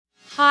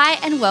Hi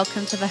and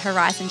welcome to the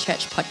Horizon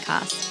Church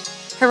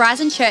podcast.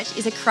 Horizon Church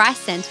is a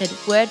Christ-centered,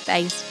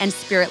 word-based and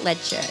spirit-led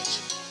church.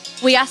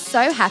 We are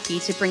so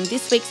happy to bring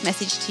this week's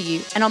message to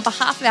you, and on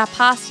behalf of our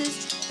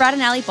pastors, Brad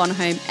and Ali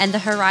Bonholm, and the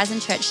Horizon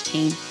Church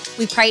team,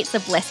 we pray it's a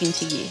blessing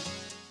to you.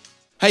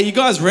 Hey, you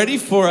guys ready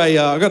for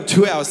I've got a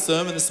 2-hour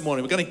sermon this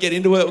morning. We're going to get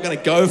into it. We're going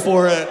to go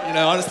for it.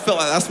 I just felt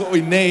like that's what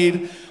we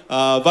need.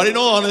 But in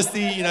all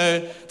honesty,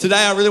 today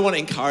I really want to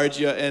encourage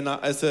you, and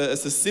it's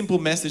a simple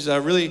message that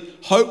I really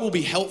hope will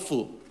be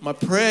helpful. My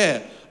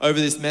prayer over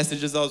this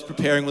message as I was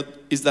preparing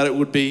is that it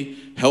would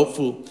be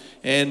helpful.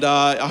 And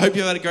I hope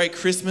you've had a great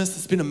Christmas.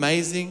 It's been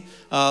amazing.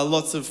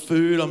 Lots of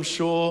food, I'm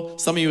sure.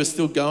 Some of you are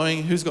still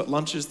going. Who's got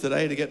lunches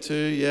today to get to?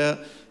 Yeah,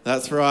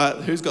 that's right.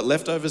 Who's got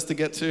leftovers to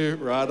get to?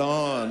 Right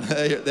on.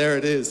 There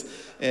it is.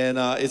 And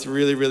it's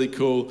really, really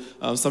cool.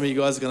 Some of you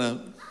guys are going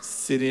to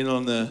sit in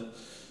on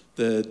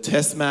the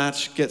test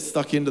match, get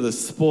stuck into the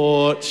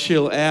sport,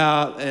 chill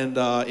out, and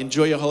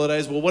enjoy your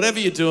holidays. Well, whatever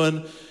you're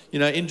doing,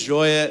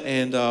 enjoy it.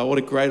 And what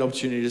a great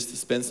opportunity just to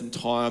spend some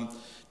time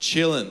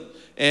chilling.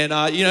 And,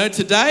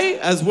 today,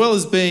 as well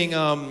as being,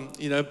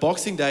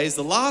 Boxing Day, is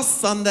the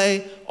last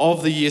Sunday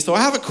of the year. So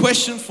I have a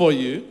question for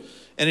you,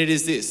 and it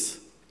is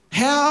this.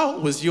 How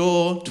was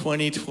your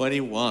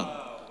 2021?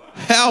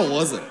 How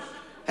was it?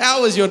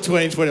 How was your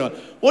 2021?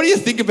 What do you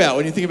think about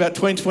when you think about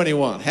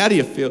 2021? How do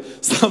you feel?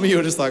 Some of you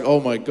are just like, oh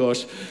my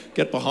gosh,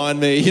 get behind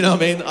me. You know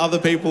what I mean? Other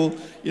people,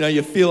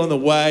 you're feeling the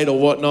weight or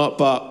whatnot.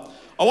 But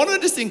I want to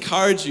just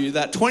encourage you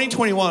that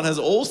 2021 has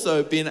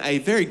also been a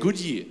very good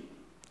year.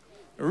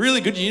 A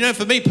really good year.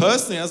 For me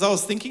personally, as I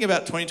was thinking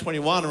about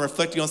 2021 and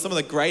reflecting on some of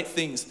the great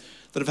things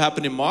that have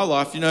happened in my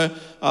life,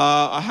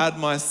 I had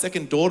my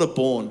second daughter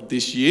born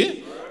this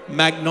year.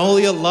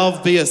 Magnolia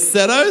Love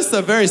Biasetto, so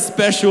a very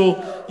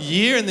special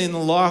year in the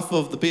life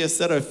of the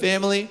Biasetto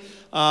family,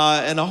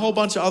 and a whole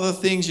bunch of other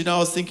things. I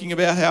was thinking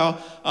about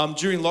how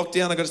during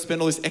lockdown I got to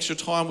spend all this extra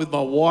time with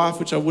my wife,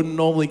 which I wouldn't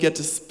normally get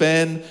to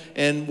spend,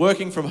 and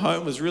working from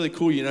home was really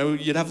cool.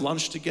 You'd have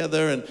lunch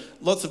together and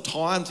lots of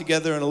time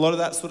together, and a lot of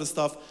that sort of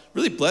stuff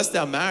really blessed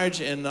our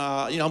marriage, and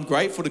I'm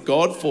grateful to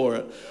God for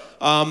it.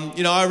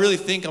 I really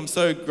think I'm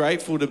so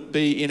grateful to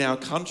be in our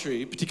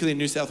country, particularly in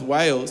New South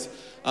Wales,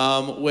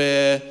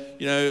 where,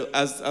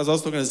 as I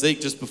was talking to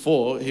Zeke just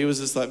before, he was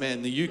just like,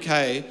 man, the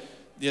UK,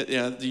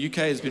 the UK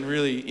has been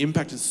really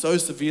impacted so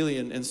severely,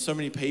 and so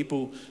many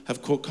people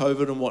have caught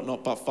COVID and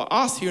whatnot. But for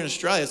us here in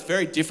Australia, it's a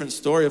very different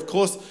story. Of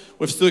course,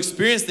 we've still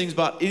experienced things,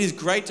 but it is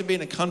great to be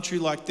in a country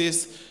like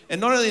this, and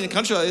not only in a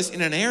country like this,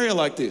 in an area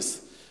like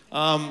this.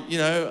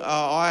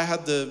 I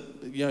had the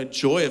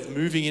joy of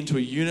moving into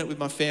a unit with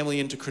my family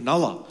into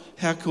Cronulla.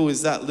 How cool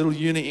is that? Little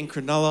unit in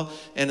Cronulla,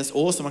 and it's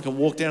awesome. I can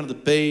walk down to the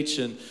beach,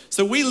 and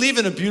so we live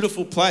in a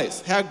beautiful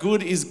place. How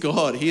good is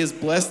God? He has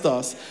blessed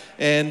us,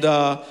 and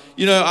I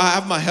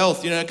have my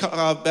health.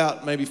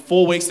 About maybe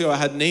 4 weeks ago, I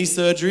had knee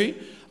surgery,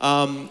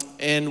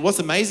 and what's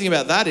amazing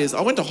about that is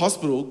I went to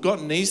hospital, got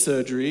knee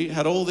surgery,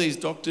 had all these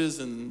doctors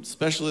and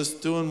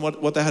specialists doing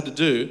what they had to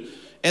do.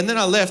 And then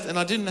I left, and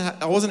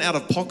I wasn't out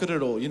of pocket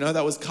at all.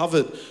 That was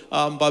covered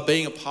by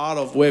being a part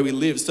of where we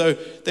live. So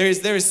there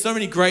is so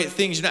many great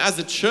things. As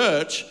a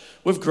church,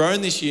 we've grown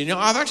this year.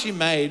 I've actually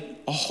made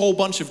a whole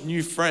bunch of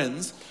new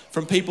friends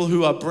from people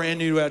who are brand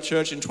new to our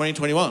church in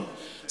 2021.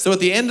 So at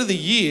the end of the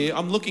year,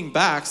 I'm looking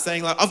back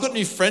saying, I've got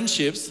new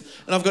friendships,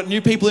 and I've got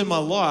new people in my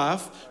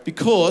life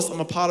because I'm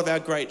a part of our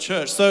great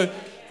church. So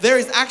there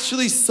is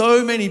actually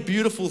so many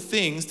beautiful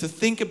things to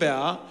think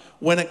about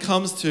when it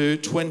comes to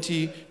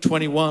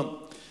 2021.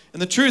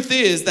 And the truth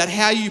is that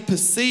how you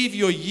perceive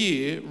your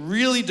year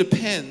really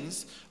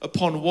depends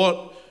upon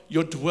what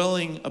you're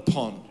dwelling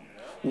upon,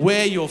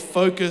 where your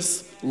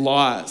focus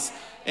lies.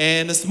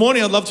 And this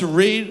morning I'd love to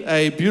read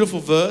a beautiful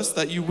verse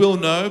that you will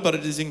know, but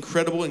it is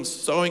incredible and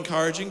so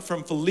encouraging,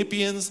 from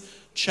Philippians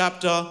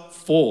chapter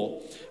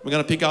 4. We're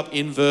going to pick up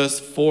in verse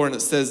 4, and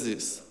it says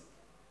this.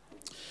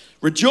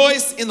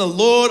 Rejoice in the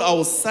Lord. I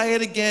will say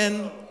it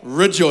again.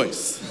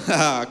 Rejoice.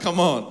 Come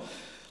on.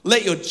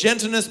 Let your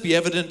gentleness be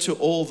evident to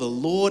all. The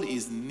Lord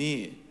is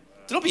near.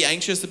 Do not be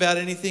anxious about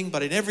anything,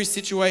 but in every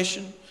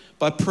situation,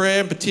 by prayer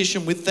and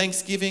petition with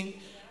thanksgiving,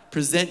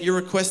 present your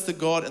requests to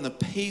God, and the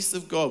peace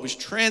of God, which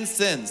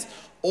transcends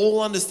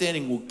all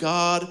understanding, will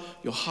guard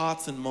your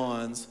hearts and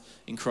minds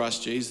in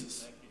Christ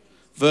Jesus.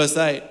 Verse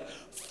 8,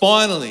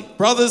 finally,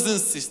 brothers and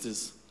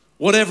sisters,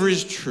 whatever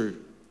is true,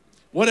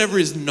 whatever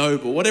is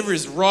noble, whatever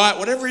is right,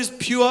 whatever is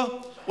pure,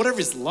 whatever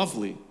is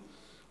lovely,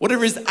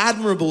 whatever is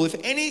admirable, if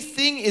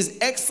anything is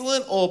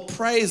excellent or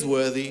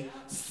praiseworthy,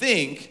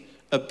 think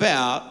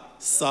about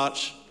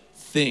such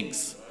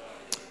things.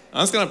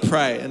 I'm just going to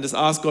pray and just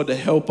ask God to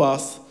help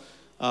us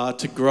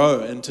to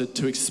grow and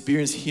to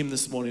experience Him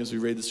this morning as we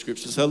read the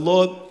scripture. So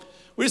Lord,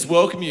 we just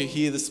welcome you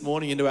here this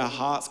morning into our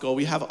hearts, God.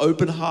 We have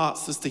open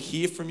hearts just to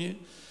hear from you.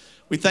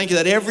 We thank you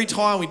that every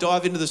time we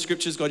dive into the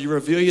scriptures, God, you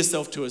reveal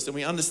yourself to us and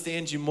we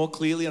understand you more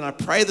clearly. And I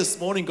pray this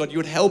morning, God, you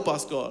would help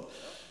us, God,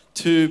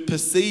 to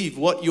perceive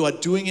what you are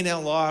doing in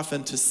our life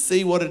and to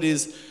see what it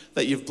is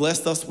that you've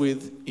blessed us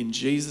with. In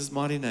Jesus'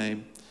 mighty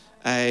name,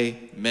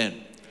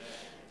 amen.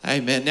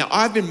 Amen. Now,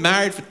 I've been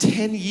married for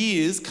 10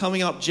 years,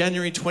 coming up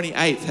January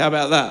 28th. How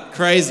about that?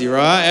 Crazy,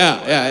 right?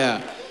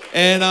 Yeah.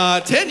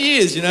 And 10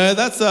 years,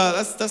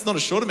 that's not a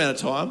short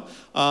amount of time.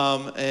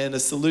 And a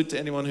salute to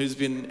anyone who's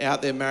been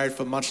out there married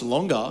for much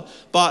longer.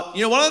 But,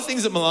 one of the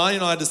things that Melania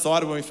and I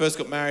decided when we first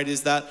got married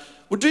is that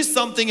we'll do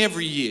something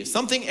every year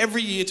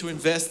to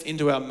invest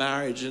into our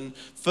marriage. And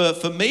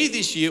for me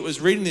this year, it was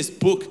reading this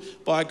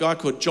book by a guy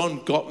called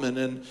John Gottman.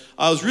 And it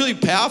was really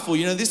powerful.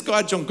 This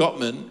guy, John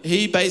Gottman,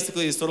 he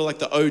basically is sort of like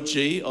the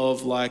OG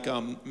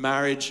of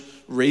marriage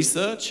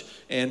research.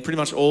 And pretty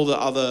much all the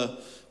other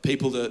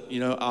people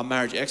that, are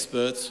marriage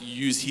experts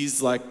use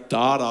his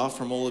data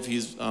from all of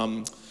his,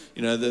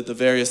 the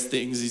various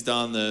things he's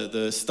done,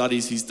 the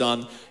studies he's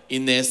done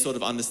in their sort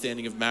of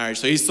understanding of marriage.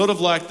 So he's sort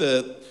of like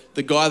the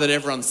guy that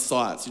everyone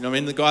cites,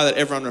 the guy that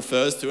everyone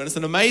refers to. And it's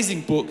an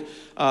amazing book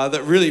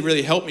that really,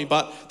 really helped me.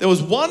 But there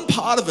was one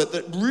part of it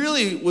that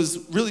was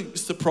really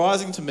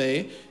surprising to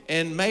me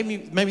and made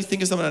me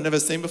think of something I'd never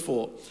seen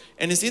before.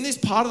 And it's in this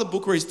part of the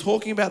book where he's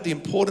talking about the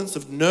importance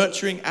of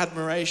nurturing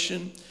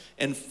admiration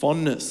and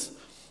fondness.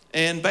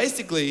 And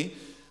basically,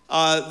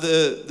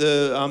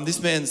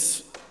 this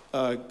man's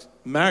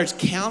marriage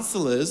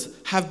counselors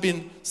have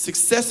been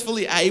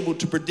successfully able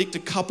to predict a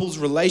couple's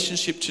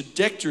relationship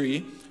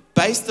trajectory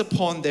based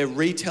upon their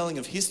retelling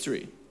of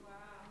history.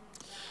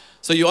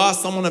 So you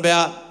ask someone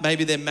about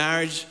maybe their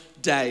marriage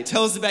day.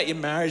 Tell us about your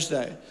marriage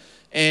day.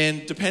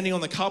 And depending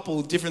on the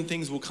couple, different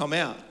things will come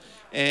out.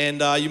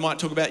 And you might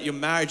talk about your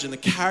marriage and the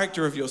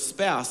character of your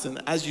spouse. And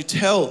as you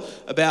tell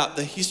about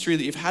the history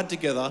that you've had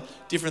together,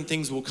 different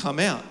things will come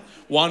out.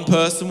 One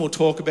person will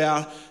talk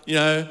about,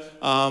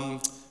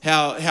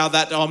 how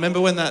that, I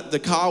remember when the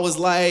car was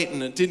late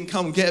and it didn't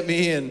come get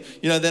me, and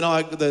then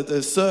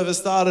the service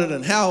started,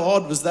 and how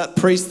odd was that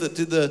priest that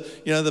did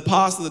the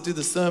pastor that did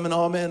the sermon,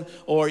 oh man,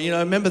 or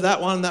remember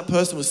that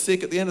person was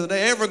sick at the end of the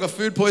day, everyone got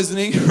food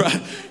poisoning,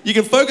 right? You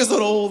can focus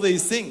on all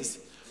these things.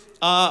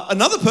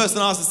 Another person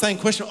asked the same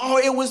question. Oh,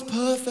 it was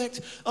perfect.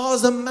 Oh, it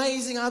was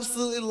amazing. I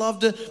absolutely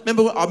loved it.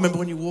 I remember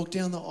when you walked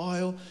down the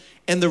aisle.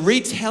 And the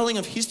retelling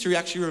of history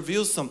actually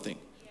reveals something.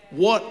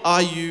 What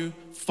are you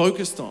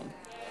focused on?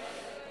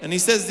 And he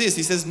says this.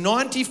 He says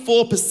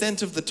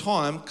 94% of the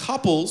time,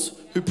 couples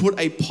who put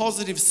a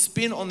positive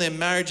spin on their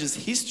marriage's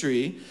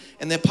history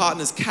and their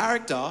partner's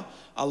character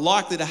are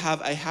likely to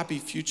have a happy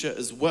future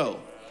as well.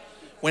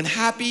 When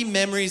happy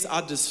memories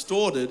are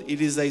distorted,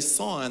 it is a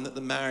sign that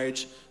the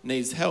marriage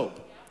needs help.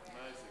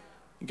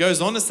 It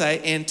goes on to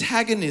say,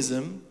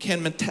 antagonism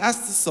can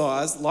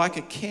metastasize like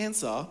a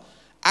cancer,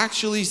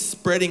 actually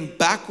spreading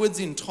backwards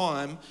in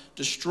time,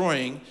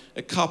 destroying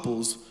a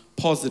couple's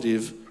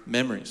positive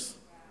memories.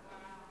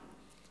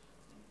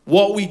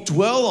 What we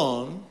dwell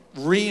on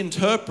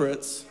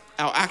reinterprets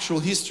our actual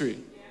history.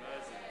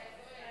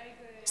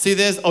 See,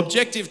 there's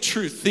objective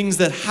truth, things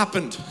that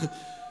happened.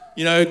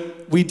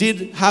 We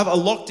did have a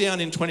lockdown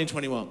in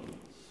 2021.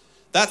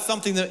 That's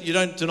something that you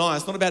don't deny.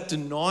 It's not about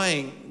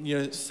denying,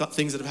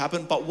 things that have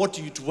happened, but what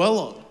do you dwell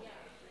on?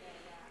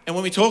 And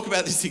when we talk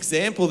about this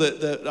example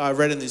that I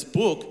read in this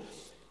book,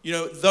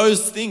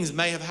 those things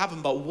may have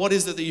happened, but what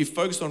is it that you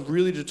focus on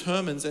really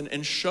determines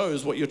and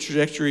shows what your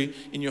trajectory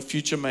in your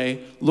future may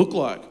look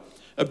like.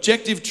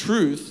 Objective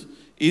truth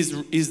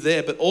is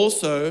there, but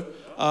also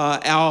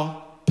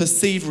our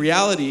perceived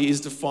reality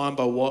is defined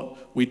by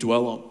what we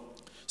dwell on.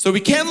 So we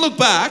can look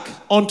back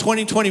on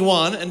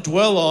 2021 and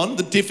dwell on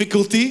the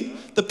difficulty,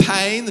 the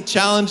pain, the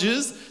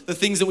challenges, the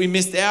things that we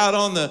missed out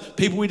on, the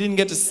people we didn't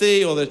get to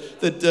see, or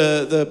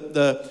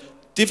the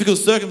difficult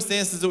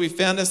circumstances that we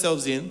found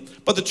ourselves in.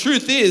 But the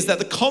truth is that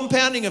the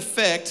compounding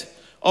effect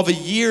of a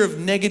year of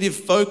negative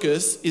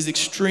focus is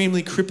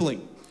extremely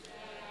crippling.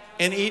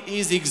 And it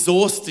is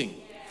exhausting.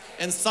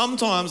 And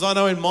sometimes, I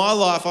know in my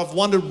life, I've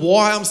wondered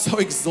why I'm so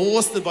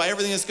exhausted by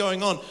everything that's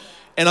going on.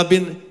 And I've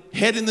been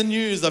head in the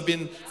news, I've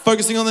been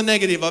focusing on the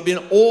negative, I've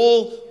been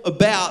all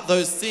about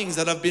those things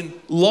that have been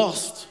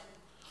lost.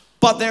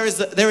 But there is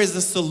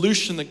a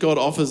solution that God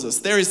offers us.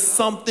 There is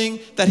something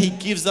that He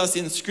gives us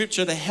in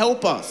Scripture to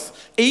help us.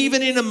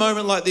 Even in a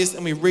moment like this,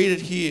 and we read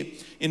it here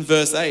in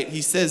verse 8,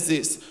 He says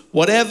this,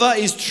 whatever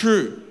is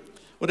true,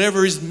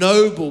 whatever is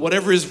noble,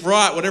 whatever is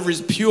right, whatever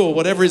is pure,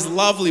 whatever is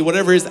lovely,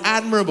 whatever is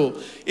admirable,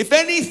 if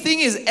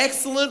anything is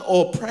excellent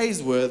or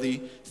praiseworthy,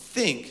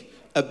 think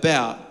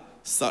about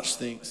such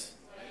things.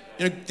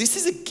 This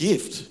is a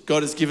gift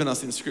God has given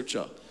us in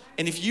Scripture.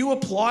 And if you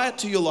apply it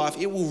to your life,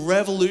 it will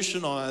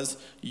revolutionize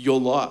your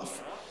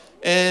life.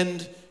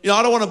 And,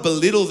 I don't want to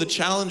belittle the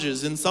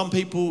challenges. And some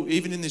people,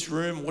 even in this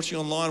room, watching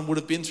online, would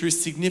have been through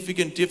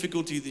significant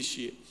difficulty this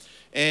year.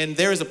 And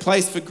there is a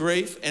place for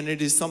grief, and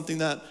it is something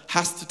that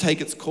has to take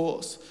its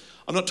course.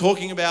 I'm not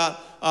talking about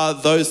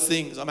those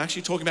things. I'm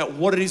actually talking about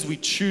what it is we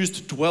choose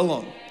to dwell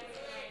on.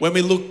 When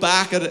we look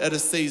back at a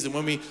season,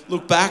 when we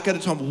look back at a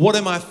time, what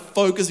am I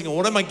focusing on?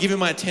 What am I giving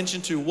my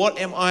attention to? What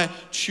am I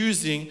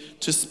choosing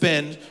to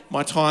spend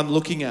my time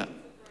looking at?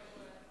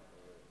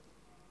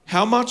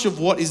 How much of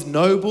what is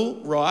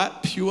noble, right,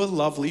 pure,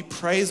 lovely,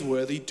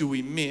 praiseworthy do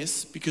we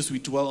miss because we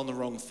dwell on the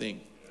wrong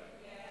thing?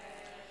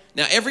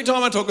 Now, every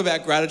time I talk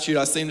about gratitude,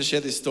 I seem to share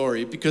this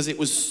story because it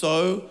was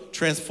so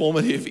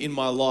transformative in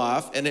my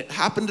life. And it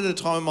happened at a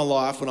time in my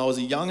life when I was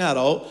a young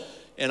adult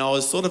and I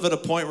was sort of at a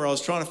point where I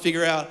was trying to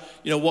figure out,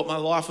 what my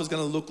life was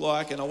going to look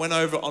like. And I went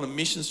over on a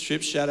missions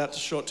trip. Shout out to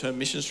short-term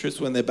missions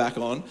trips when they're back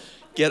on.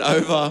 Get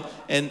over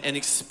and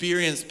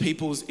experience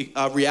people's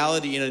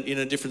reality in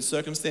a different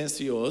circumstance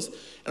to yours.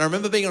 And I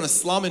remember being on a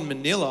slum in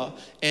Manila,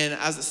 and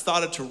as it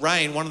started to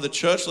rain, one of the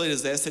church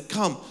leaders there said,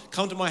 come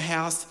to my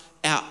house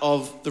out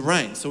of the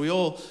rain. So we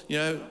all,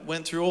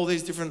 went through all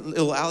these different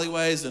little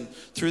alleyways and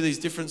through these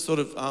different sort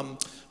of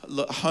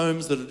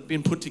homes that had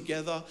been put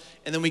together.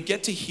 And then we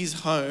get to his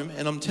home,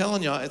 and I'm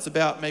telling you, it's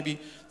about maybe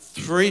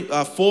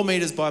 4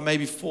 meters by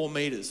maybe 4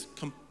 meters,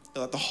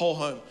 the whole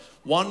home.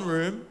 One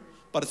room,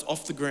 but it's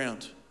off the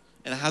ground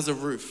and it has a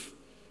roof.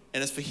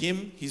 And it's for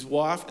him, his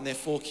wife, and their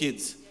 4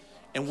 kids.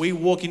 And we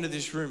walk into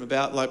this room,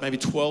 about like maybe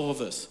 12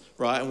 of us,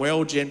 right? And we're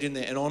all jammed in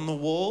there. And on the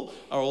wall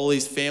are all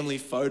these family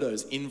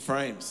photos in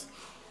frames.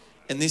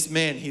 And this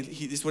man, this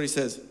is what he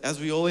says. As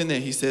we all in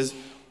there, he says,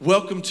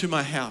 welcome to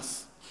my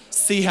house.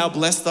 See how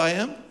blessed I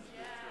am?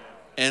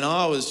 And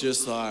I was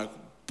just like,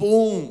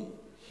 boom,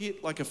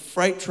 hit like a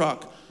freight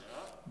truck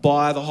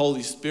by the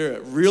Holy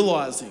Spirit,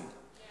 realizing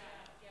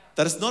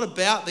that it's not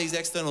about these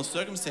external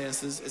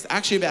circumstances. It's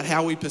actually about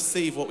how we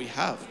perceive what we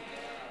have.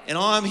 And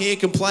I'm here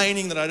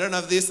complaining that I don't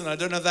have this and I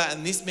don't have that.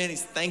 And this man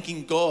is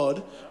thanking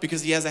God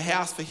because he has a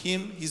house for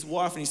him, his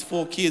wife, and his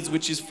 4 kids,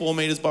 which is 4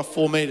 meters by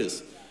 4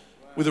 meters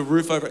with a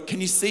roof over it.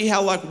 Can you see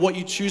how what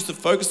you choose to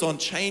focus on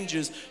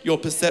changes your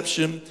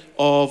perception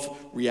of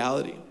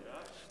reality?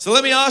 So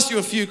let me ask you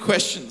a few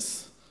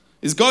questions.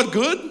 Is God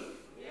good?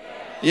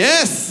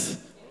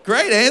 Yes.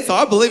 Great answer.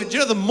 I believe it. Do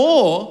you know, the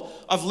more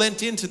I've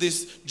lent into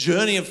this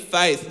journey of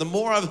faith, the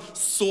more I've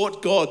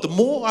sought God, the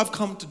more I've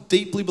come to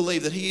deeply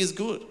believe that he is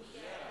good.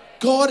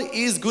 God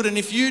is good. And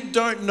if you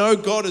don't know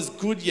God as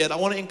good yet, I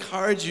want to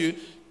encourage you,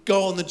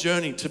 go on the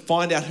journey to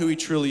find out who he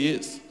truly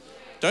is.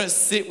 Don't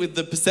sit with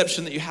the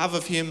perception that you have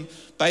of him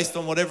based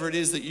on whatever it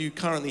is that you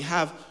currently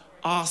have.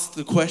 Ask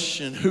the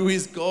question, who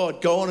is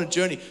God? Go on a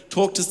journey.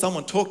 Talk to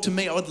someone. Talk to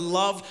me. I would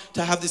love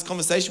to have this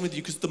conversation with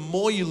you because the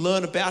more you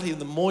learn about him,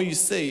 the more you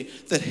see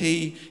that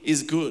he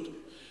is good.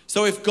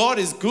 So if God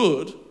is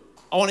good,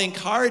 I want to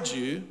encourage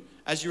you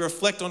as you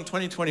reflect on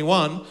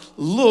 2021,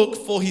 look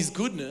for his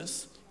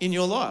goodness in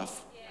your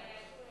life.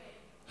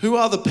 Who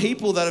are the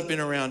people that have been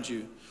around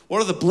you?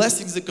 What are the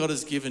blessings that God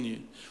has given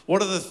you?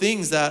 What are the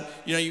things that,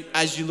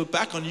 as you look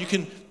back on, you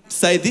can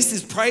say, this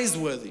is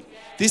praiseworthy.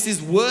 This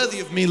is worthy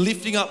of me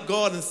lifting up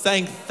God and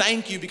saying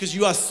thank you because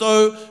you are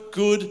so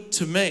good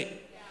to me.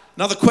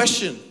 Another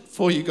question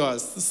for you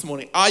guys this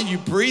morning. Are you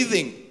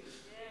breathing?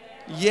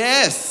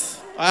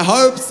 Yes. I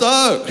hope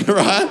so,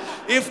 right?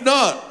 If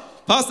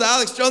not, Pastor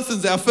Alex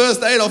Johnson's our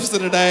first aid officer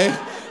today.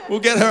 We'll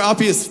get her up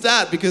here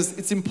stat because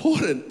it's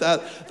important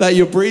that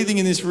you're breathing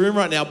in this room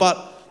right now.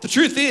 But the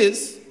truth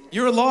is,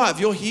 you're alive,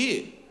 you're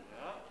here.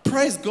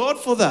 Praise God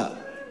for that.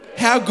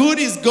 How good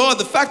is God?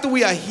 The fact that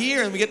we are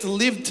here and we get to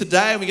live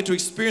today and we get to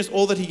experience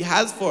all that he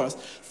has for us.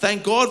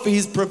 Thank God for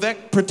his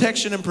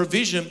protection and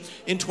provision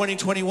in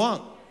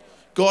 2021.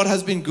 God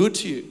has been good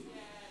to you.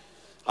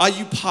 Are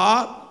you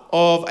part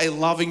of a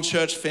loving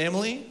church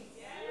family?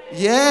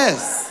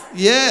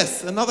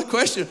 Yes. Another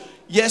question.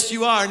 Yes,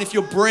 you are. And if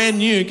you're brand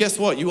new, guess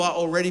what? You are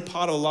already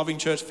part of a loving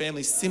church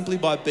family simply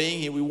by being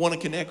here. We want to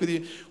connect with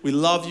you. We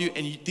love you.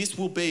 And this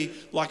will be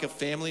like a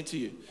family to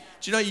you.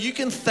 Do you know, you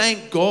can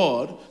thank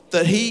God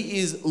that he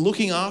is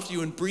looking after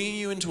you and bringing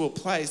you into a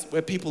place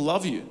where people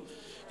love you.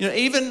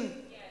 Even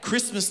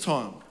Christmas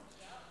time.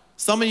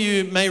 Some of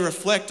you may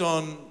reflect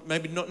on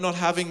maybe not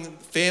having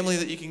family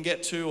that you can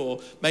get to, or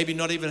maybe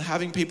not even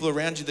having people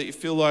around you that you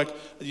feel like,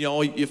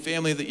 your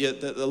family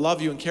that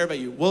love you and care about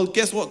you. Well,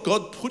 guess what?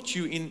 God put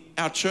you in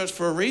our church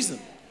for a reason.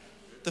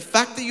 The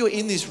fact that you're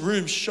in this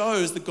room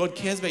shows that God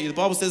cares about you. The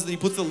Bible says that he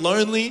puts the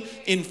lonely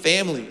in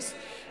families.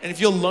 And if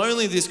you're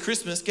lonely this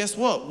Christmas, guess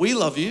what? We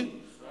love you.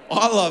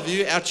 I love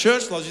you. Our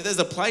church loves you. There's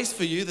a place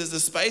for you. There's a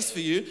space for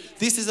you.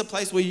 This is a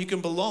place where you can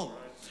belong.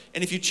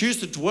 And if you choose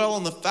to dwell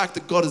on the fact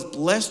that God has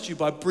blessed you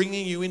by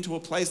bringing you into a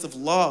place of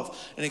love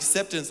and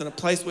acceptance and a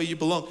place where you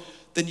belong,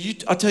 then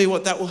I tell you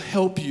what, that will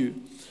help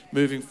you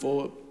moving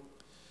forward.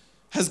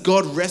 Has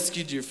God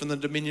rescued you from the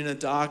dominion of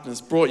darkness,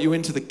 brought you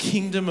into the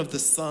kingdom of the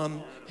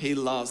Son he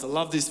loves? I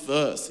love this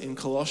verse in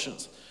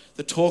Colossians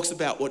that talks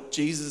about what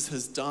Jesus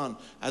has done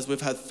as we've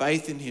had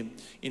faith in him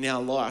in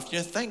our life.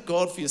 Thank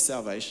God for your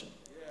salvation.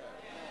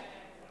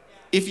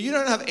 If you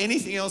don't have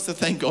anything else to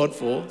thank God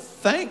for,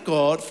 thank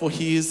God for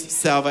his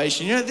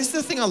salvation. This is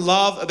the thing I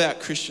love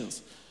about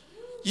Christians.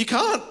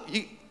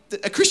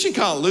 A Christian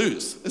can't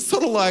lose. It's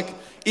sort of like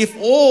if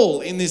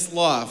all in this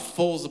life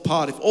falls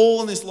apart, if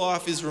all in this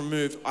life is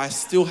removed, I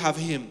still have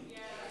him.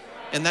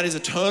 And that is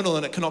eternal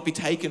and it cannot be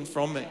taken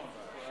from me.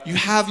 You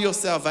have your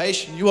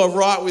salvation. You are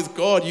right with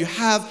God. You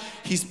have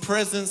his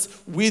presence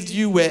with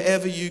you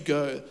wherever you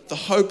go. The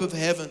hope of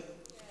heaven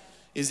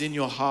is in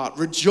your heart.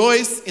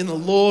 Rejoice in the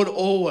Lord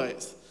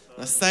always.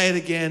 And I say it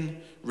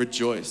again,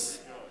 rejoice.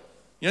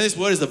 You know, this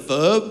word is a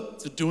verb.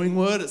 It's a doing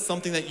word. It's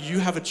something that you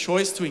have a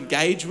choice to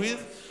engage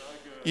with.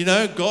 You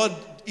know, God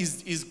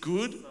is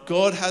good.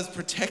 God has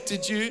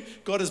protected you.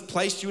 God has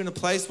placed you in a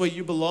place where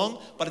you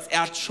belong, but it's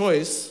our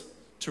choice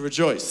to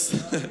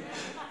rejoice.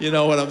 You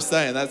know what I'm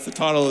saying? That's the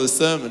title of the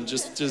sermon.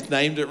 Just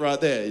named it right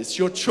there. It's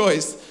your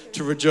choice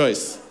to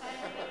rejoice.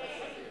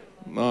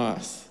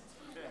 Nice.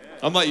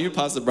 I'm like you,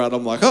 Pastor Brad.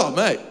 I'm like, oh,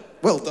 mate,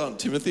 well done,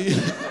 Timothy.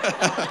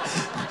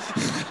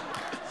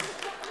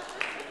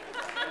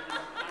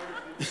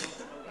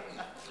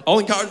 I'll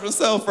encourage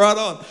myself, right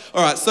on.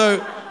 All right, so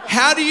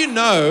how do you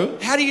know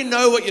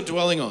what you're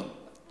dwelling on?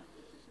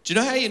 Do you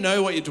know how you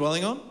know what you're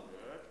dwelling on?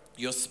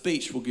 Your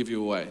speech will give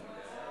you away.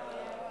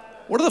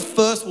 What are the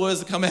first words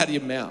that come out of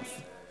your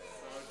mouth?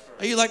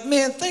 Are you like,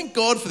 man, thank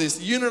God for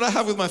this unit I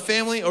have with my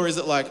family? Or is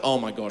it like, oh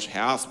my gosh,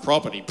 house,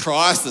 property,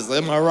 prices,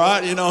 am I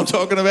right? You know what I'm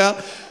talking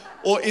about?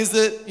 Or is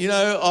it, you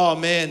know, oh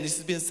man, this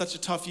has been such a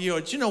tough year.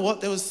 Or do you know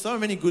what? There was so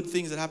many good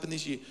things that happened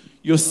this year.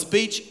 Your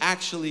speech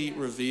actually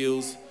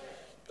reveals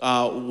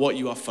what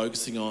you are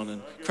focusing on.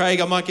 And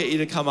Craig, I might get you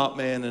to come up,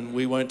 man, and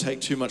we won't take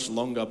too much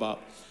longer.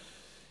 But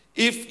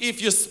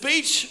if your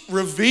speech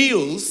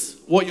reveals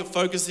what you're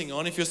focusing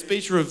on, if your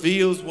speech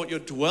reveals what you're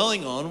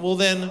dwelling on, well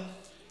then,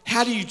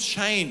 how do you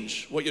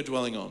change what you're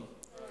dwelling on?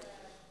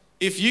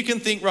 If you can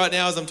think right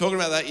now as I'm talking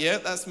about that, yeah,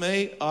 that's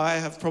me. I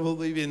have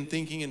probably been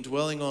thinking and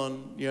dwelling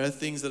on, you know,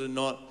 things that are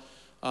not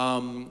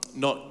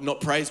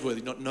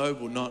praiseworthy, not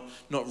noble, not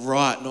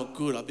right, not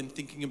good. I've been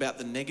thinking about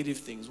the negative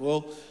things.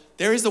 Well,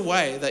 there is a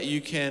way that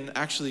you can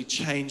actually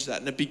change that.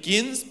 And it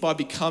begins by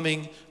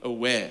becoming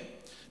aware.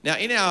 Now,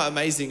 in our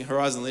amazing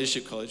Horizon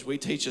Leadership College, we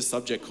teach a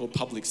subject called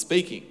public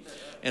speaking.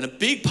 And a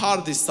big part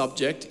of this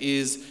subject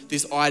is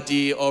this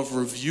idea of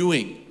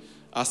reviewing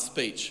a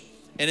speech.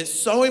 And it's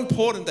so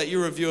important that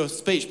you review a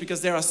speech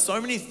because there are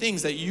so many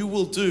things that you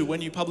will do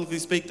when you publicly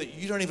speak that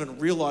you don't even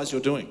realize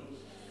you're doing.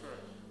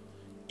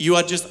 You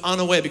are just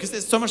unaware because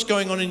there's so much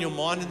going on in your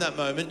mind in that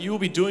moment. You will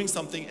be doing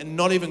something and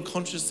not even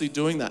consciously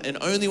doing that. And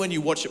only when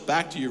you watch it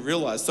back do you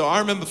realize. So I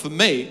remember for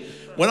me,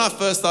 when I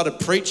first started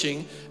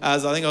preaching,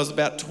 as I think I was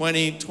about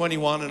 20,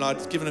 21, and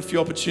I'd given a few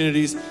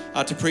opportunities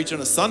to preach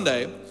on a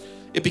Sunday,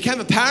 it became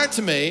apparent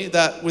to me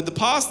that with the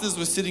pastors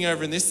were sitting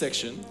over in this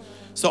section,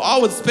 so I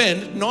would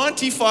spend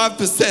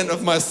 95%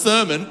 of my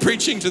sermon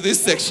preaching to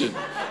this section.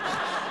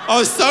 I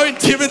was so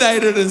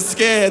intimidated and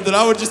scared that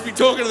I would just be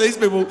talking to these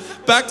people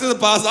back to the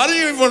pastor. I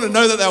didn't even want to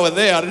know that they were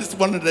there. I just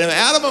wanted them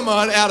out of my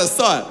mind, out of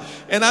sight.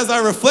 And as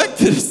I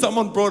reflected,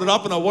 someone brought it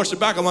up and I watched it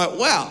back. I'm like,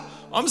 wow,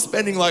 I'm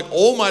spending like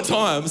all my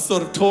time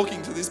sort of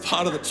talking to this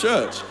part of the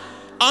church.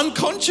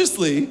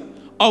 Unconsciously,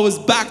 I was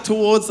back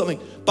towards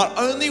something. But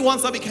only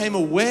once I became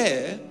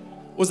aware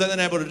was I then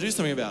able to do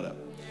something about it.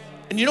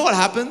 And you know what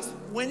happens?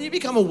 When you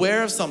become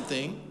aware of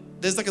something,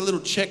 there's like a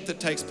little check that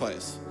takes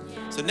place.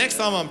 So next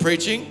time I'm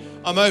preaching,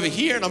 I'm over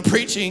here and I'm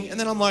preaching, and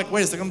then I'm like,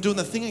 wait a second, I'm doing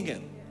the thing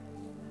again.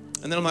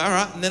 And then I'm like, all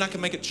right, and then I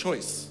can make a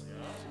choice.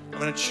 I'm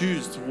going to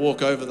choose to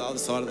walk over the other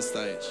side of the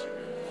stage.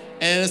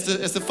 And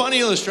it's a funny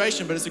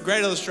illustration, but it's a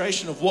great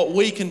illustration of what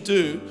we can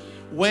do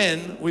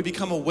when we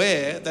become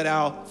aware that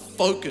our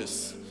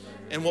focus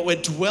and what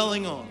we're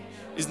dwelling on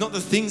is not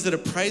the things that are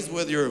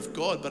praiseworthy or of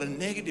God, but are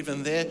negative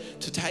and there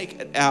to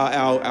take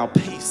our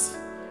peace.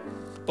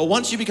 But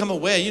once you become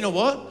aware, you know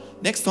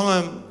what? Next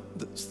time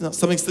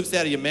something slips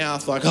out of your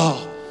mouth like,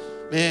 oh,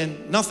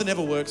 man, nothing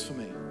ever works for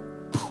me.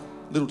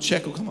 Little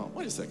check will come up.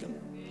 Wait a second.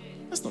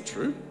 That's not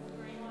true.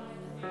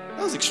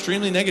 That was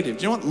extremely negative.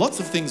 Do you know what? Lots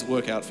of things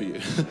work out for you.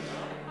 Do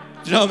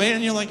you know what I mean?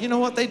 And you're like, you know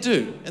what? They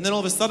do. And then all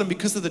of a sudden,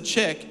 because of the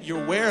check,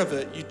 you're aware of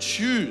it. You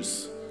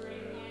choose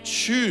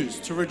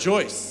to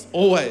rejoice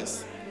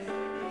always.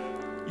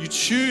 You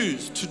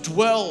choose to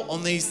dwell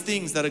on these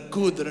things that are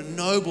good, that are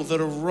noble, that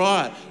are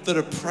right, that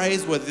are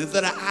praiseworthy,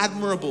 that are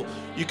admirable.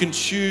 You can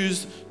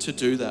choose to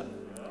do that.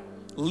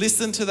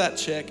 Listen to that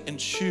check and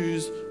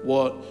choose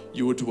what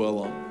you will dwell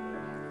on.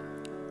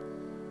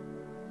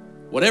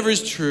 Whatever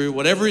is true,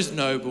 whatever is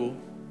noble,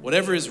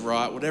 whatever is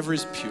right, whatever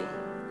is pure,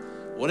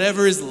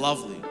 whatever is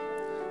lovely,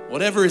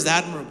 whatever is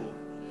admirable,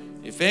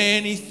 if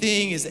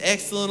anything is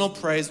excellent or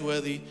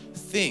praiseworthy,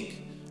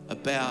 think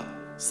about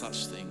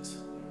such things.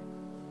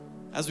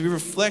 As we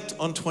reflect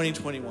on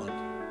 2021,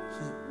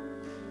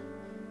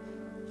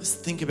 let's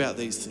think about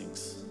these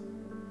things.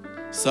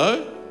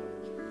 So,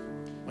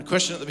 my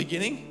question at the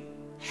beginning,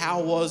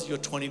 how was your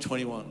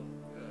 2021?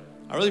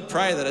 I really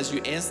pray that as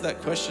you answer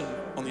that question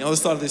on the other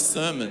side of this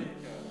sermon,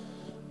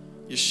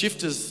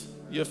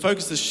 your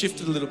focus has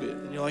shifted a little bit.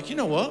 And you're like, you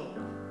know what?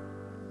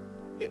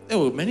 There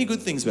were many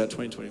good things about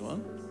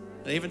 2021.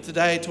 And even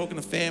today, talking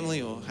to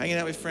family or hanging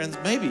out with friends,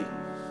 maybe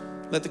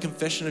let the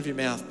confession of your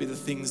mouth be the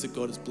things that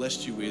God has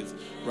blessed you with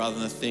rather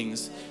than the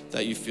things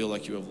that you feel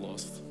like you have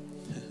lost.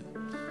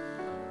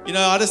 You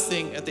know, I just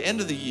think at the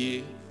end of the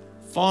year,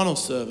 final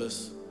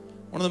service,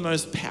 one of the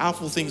most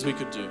powerful things we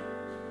could do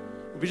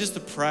would be just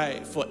to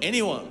pray for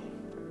anyone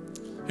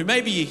who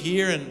maybe you're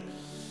here and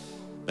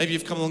maybe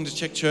you've come along to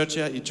check church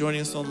out, you're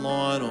joining us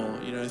online,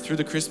 or, you know, through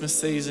the Christmas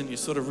season, you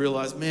sort of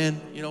realize, man,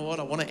 you know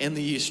what? I want to end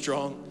the year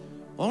strong.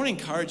 I I want to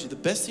encourage you, the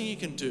best thing you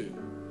can do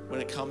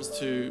when it comes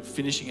to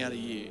finishing out a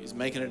year is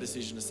making a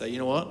decision to say, you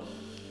know what?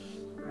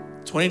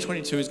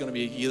 2022 is going to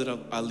be a year that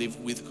I live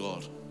with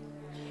God.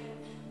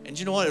 And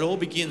you know what? It all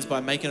begins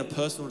by making a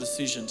personal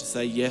decision to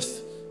say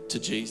yes to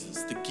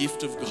Jesus, the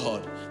gift of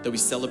God that we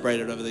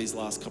celebrated over these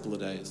last couple of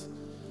days.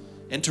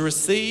 And to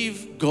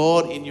receive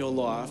God in your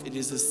life, it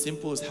is as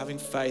simple as having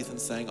faith and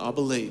saying, I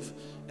believe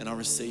and I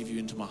receive you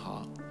into my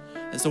heart.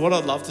 And so what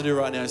I'd love to do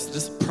right now is to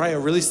just pray a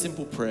really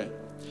simple prayer.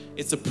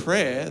 It's a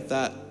prayer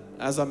that,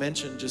 as I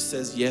mentioned, just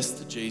says yes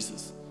to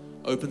Jesus,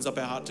 opens up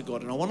our heart to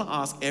God. And I want to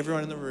ask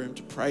everyone in the room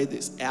to pray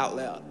this out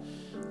loud.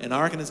 And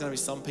I reckon there's going to be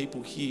some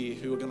people here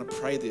who are going to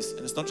pray this.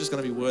 And it's not just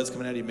going to be words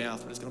coming out of your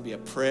mouth, but it's going to be a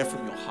prayer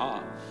from your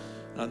heart.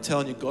 And I'm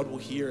telling you, God will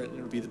hear it, and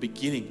it'll be the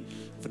beginning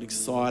of an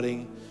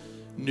exciting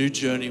new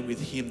journey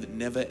with Him that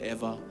never,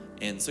 ever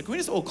ends. So can we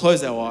just all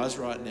close our eyes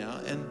right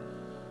now and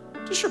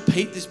just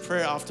repeat this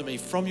prayer after me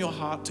from your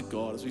heart to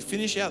God as we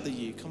finish out the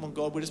year. Come on,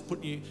 God, we're just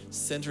putting you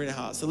center in our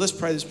heart. So let's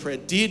pray this prayer.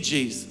 Dear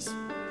Jesus,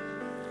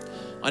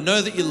 I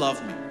know that you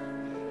love me.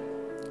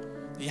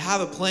 You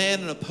have a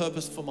plan and a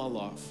purpose for my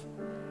life.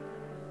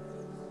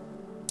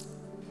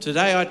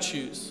 Today I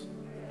choose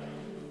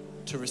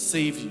to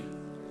receive you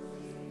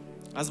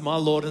as my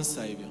Lord and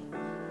Savior.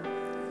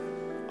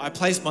 I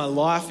place my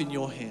life in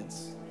your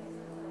hands.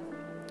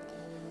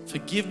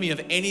 Forgive me of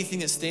anything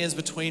that stands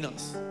between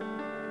us.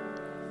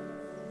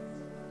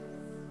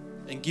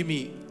 And give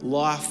me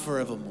life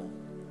forevermore.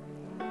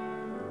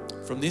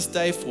 From this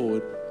day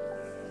forward,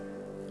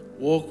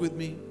 walk with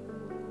me,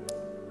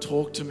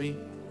 talk to me,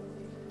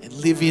 and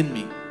live in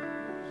me.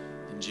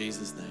 In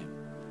Jesus' name.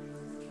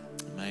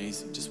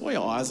 Amazing. Just while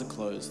your eyes are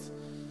closed,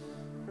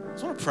 I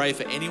just want to pray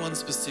for anyone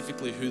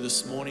specifically who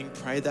this morning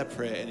prayed that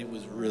prayer and it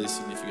was really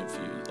significant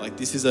for you. Like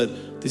this is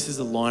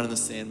a line in the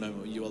sand moment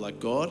where you are like,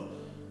 God,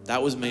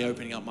 that was me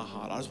opening up my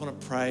heart. I just want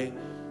to pray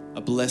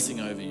a blessing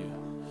over you.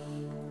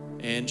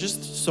 And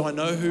just so I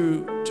know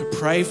who to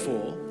pray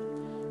for,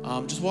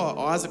 just while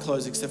our eyes are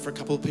closed, except for a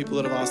couple of people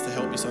that have asked to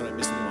help me so I don't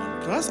miss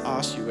anyone, can I just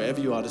ask you,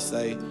 wherever you are, to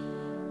say,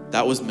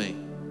 that was me.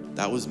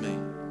 That was me.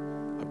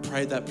 I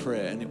prayed that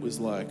prayer and it was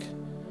like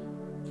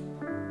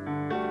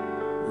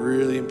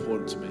really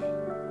important to me,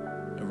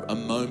 a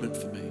moment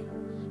for me.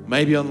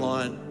 Maybe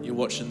online you're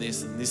watching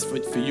this and this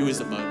for you is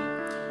a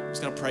moment. I'm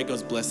just going to pray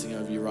God's blessing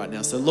over you right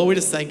now. So Lord, we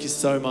just thank you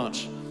so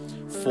much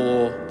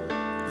for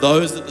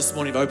those that this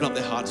morning have opened up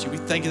their hearts to you. We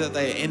thank you that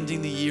they are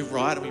ending the year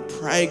right, and we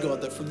pray,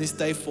 God, that from this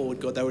day forward,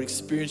 God, they would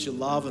experience your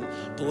love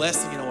and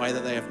blessing in a way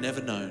that they have never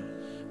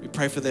known. We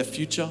pray for their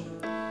future.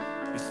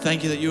 We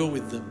thank you that you are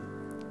with them.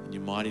 In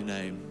your mighty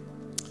name,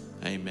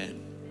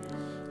 amen.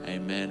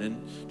 Amen.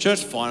 And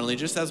church, finally,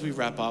 just as we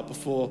wrap up,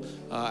 before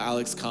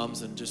Alex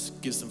comes and just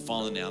gives some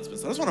final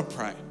announcements, I just want to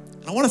pray.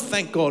 And I want to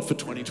thank God for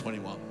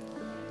 2021.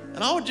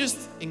 And I would just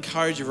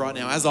encourage you right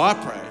now, as I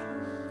pray,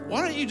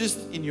 why don't you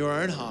just, in your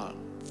own heart,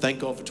 thank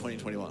God for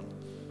 2021.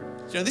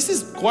 You know, this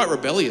is quite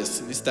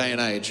rebellious in this day and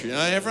age. You know,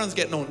 everyone's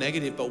getting all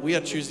negative, but we are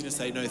choosing to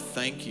say, no,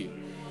 thank you.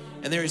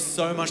 And there is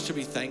so much to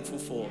be thankful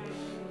for.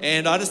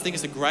 And I just think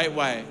it's a great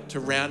way to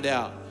round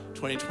out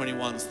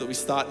 2021 so that we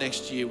start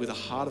next year with a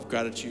heart of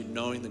gratitude,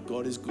 knowing that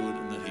God is good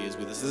and that He is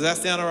with us. Does that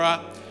sound all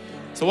right?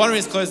 So why don't we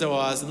just close our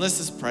eyes and let's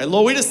just pray.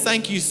 Lord, we just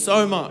thank you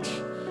so much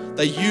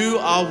that you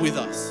are with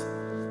us,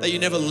 that you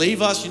never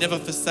leave us, you never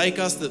forsake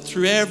us, that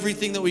through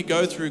everything that we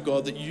go through,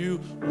 God, that you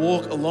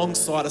walk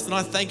alongside us. And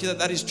I thank you that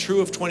that is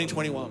true of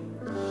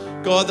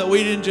 2021. God, that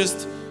we didn't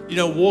just,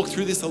 walk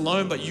through this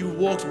alone, but you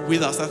walked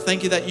with us. I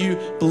thank you that you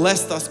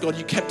blessed us, God.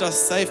 You kept us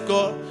safe,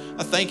 God.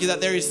 I thank you that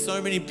there is so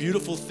many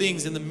beautiful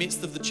things in the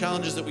midst of the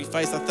challenges that we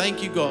face. I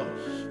thank you, God,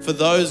 for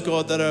those,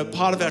 God, that are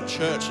part of our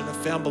church and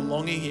have found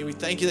belonging here. We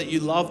thank you that you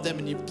love them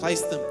and you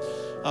placed them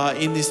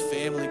in this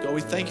family, God.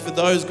 We thank you for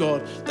those,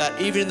 God, that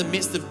even in the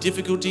midst of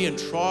difficulty and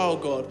trial,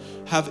 God,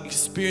 have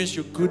experienced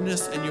your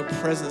goodness and your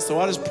presence. So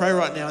I just pray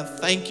right now and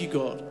thank you,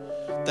 God,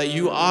 that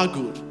you are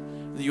good,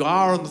 that you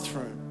are on the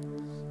throne.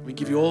 We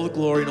give you all the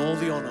glory and all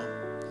the honor.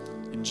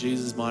 In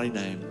Jesus' mighty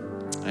name,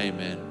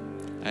 amen.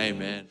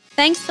 Amen.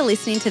 Thanks for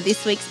listening to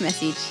this week's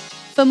message.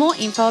 For more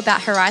info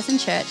about Horizon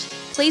Church,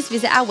 please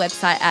visit our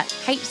website at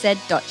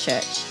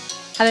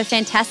hz.church. Have a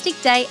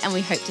fantastic day and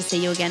we hope to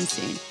see you again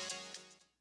soon.